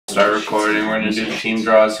Start recording. We're gonna do the team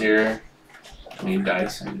draws here. I need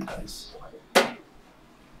dice.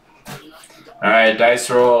 Alright, dice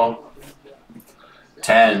roll.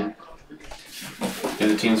 10. Do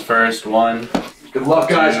the teams first. 1. Good luck,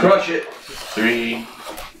 guys. Crush it. 3,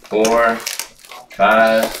 4,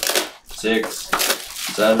 5, 6,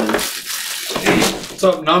 7, 8. What's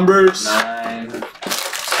up, numbers? 9,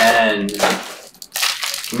 10.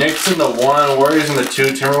 Knicks in the 1, Warriors in the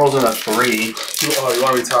 2, Timberwolves in the 3. Oh, you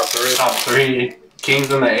want to be top 3? Top 3. Kings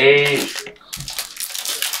in the 8.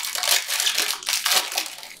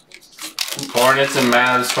 Hornets and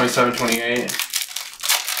Mavs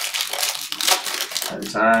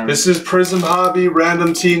 27-28. Time. This is Prizm Hobby,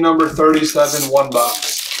 random team number 37, 1 box.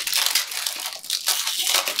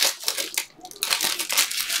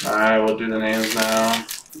 Alright, we'll do the names now.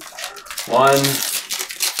 1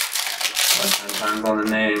 times on the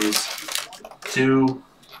names. 2,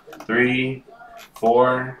 3,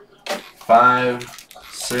 4, 5,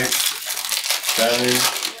 6, 7,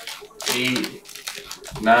 8,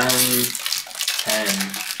 9, 10.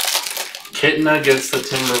 Kitna gets the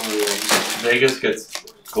Timberwolves. Vegas gets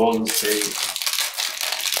Golden State.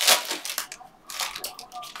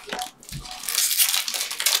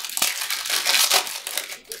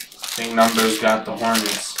 I think Numbers got the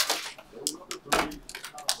Hornets.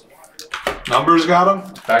 Numbers got them?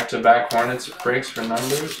 Back-to-back Hornets breaks for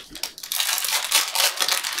Numbers.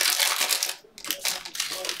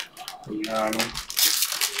 We got them.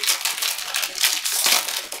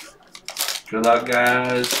 Good luck,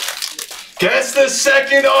 guys. Guess the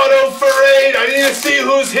second auto for 8. I need to see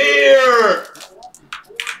who's here.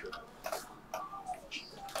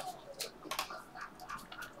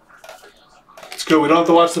 It's good. We don't have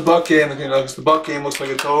to watch the Buck game, because the Buck game looks like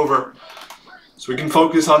it's over. So we can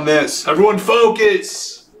focus on this. Everyone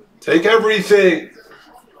focus. Take everything.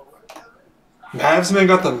 Mavs man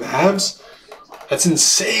got the Mavs? That's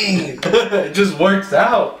insane. It just works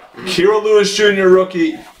out. Hero Lewis Jr.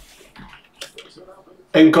 rookie.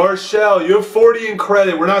 And Garshell, you have 40 in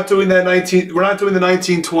credit. We're not doing that 19. We're not doing the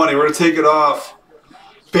 1920. We're gonna take it off.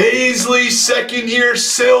 Baisley, second year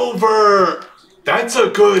silver. That's a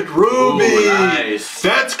good ruby. Ooh, nice.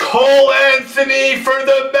 That's Cole Anthony for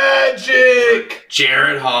the Magic.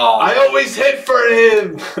 Jared Hall. I always hit for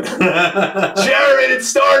him. Jared, it's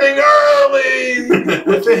starting early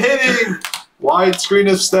with the hitting. Wide screen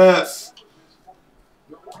of Steph.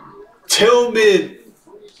 Tillman.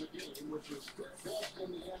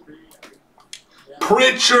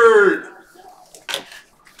 Pritchard.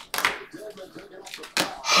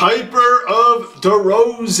 Hyper of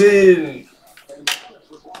DeRozan.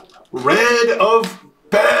 Red of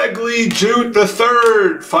Bagley Jute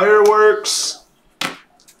III. Fireworks.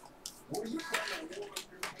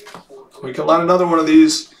 We can line another one of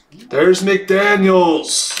these. There's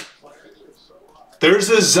McDaniels. There's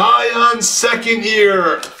a Zion second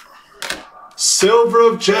year. Silver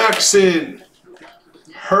of Jackson.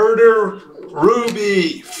 Herder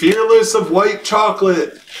Ruby, Fearless of White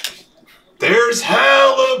Chocolate. There's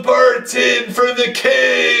Halliburton for the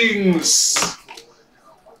Kings.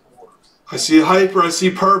 I see Hyper, I see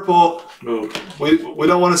purple. Ooh. We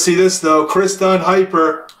don't want to see this though. Chris Dunn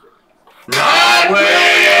Hyper. No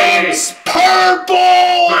way!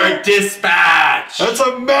 Purple! For Dispatch! That's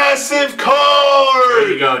a massive card!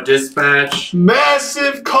 There you go, Dispatch.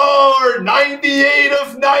 Massive card! 98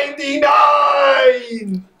 of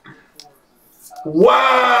 99!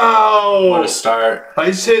 Wow! What a start.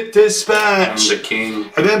 Nice hit, Dispatch. I'm the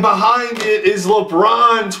king. And then behind it is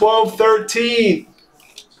LeBron, 12-13.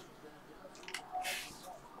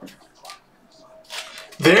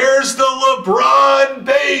 There's the LeBron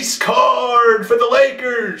base card for the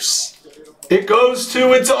Lakers. It goes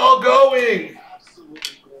to It's All Going.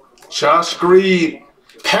 Josh Green.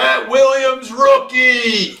 Pat Williams,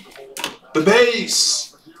 rookie. The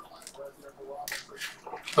base.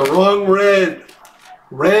 The wrong red.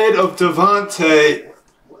 Red of Devontae.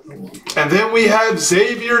 And then we have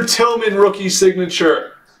Xavier Tillman, rookie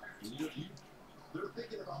signature.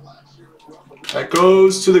 That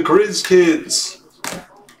goes to the Grizz Kids.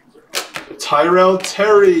 Tyrell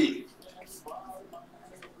Terry.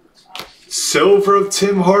 Silver of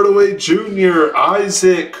Tim Hardaway Jr.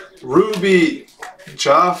 Isaac. Ruby.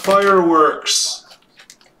 Ja Fireworks.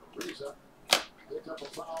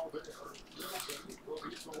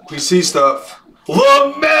 We see stuff.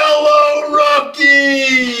 LaMelo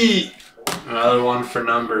rookie! Another one for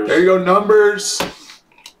Numbers. There you go, Numbers.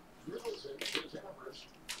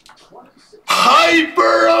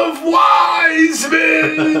 Hyper of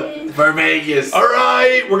Wiseman! For Vegas. All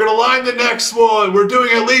right, we're going to line the next one. We're doing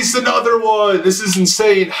at least another one. This is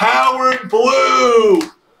insane. Howard Blue.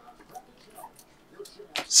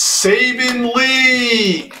 Saban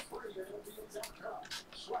Lee.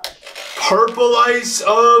 Purple Ice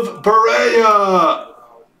of Berea.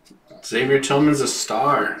 Xavier Tillman's a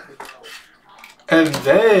star. And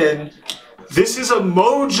then, this is a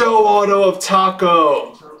Mojo auto of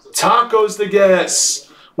Taco. Taco's the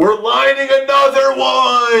guess. We're lining another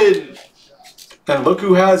one. And look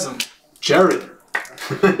who has him. Jared.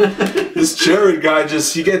 This Jared guy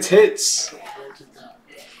he gets hits.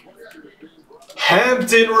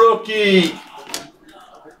 Hampton rookie.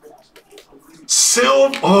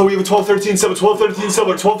 Silver. Oh, we have a 12-13 silver, 12-13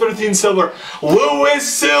 silver, 12-13 silver.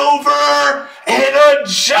 Lewis Silver and a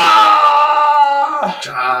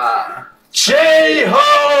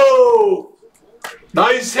J-Ho.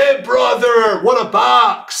 Nice hit, brother. What a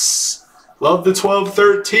box. Love the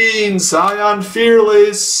 12-13. Zion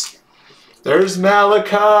Fearless. There's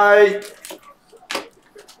Malachi.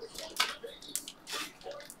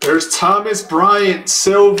 There's Thomas Bryant,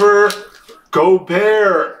 Silver.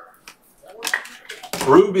 Gobert.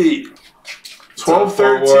 Ruby.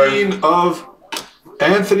 12-13 of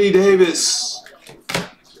Anthony Davis.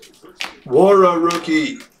 Wara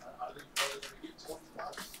rookie.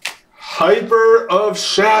 Hyper of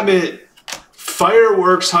Shamit.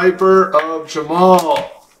 Fireworks Hyper of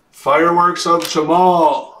Jamal. Fireworks of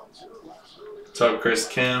Jamal. What's up, Chris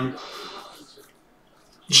Kim?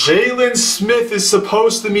 Jalen Smith is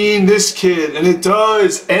supposed to mean this kid, and it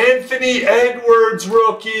does. Anthony Edwards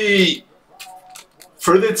rookie.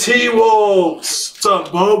 For the T-Wolves. What's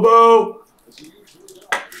up, Bobo?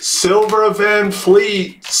 Silver of Van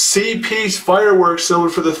Fleet. C-Piece Fireworks Silver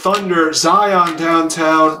for the Thunder. Zion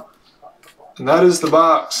downtown. And that is the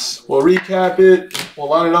box. We'll recap it. We'll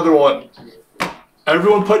line another one.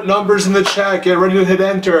 Everyone put numbers in the chat. Get ready to hit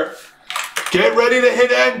enter. Get ready to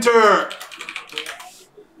hit enter.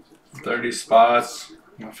 30 spots.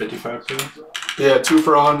 55 too? Yeah, 2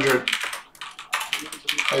 for 100.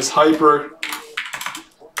 Nice Hyper.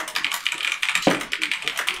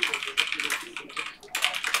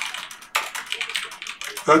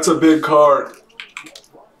 That's a big card.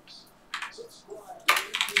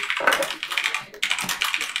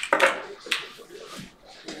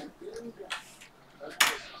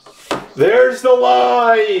 There's the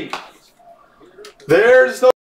line. There's the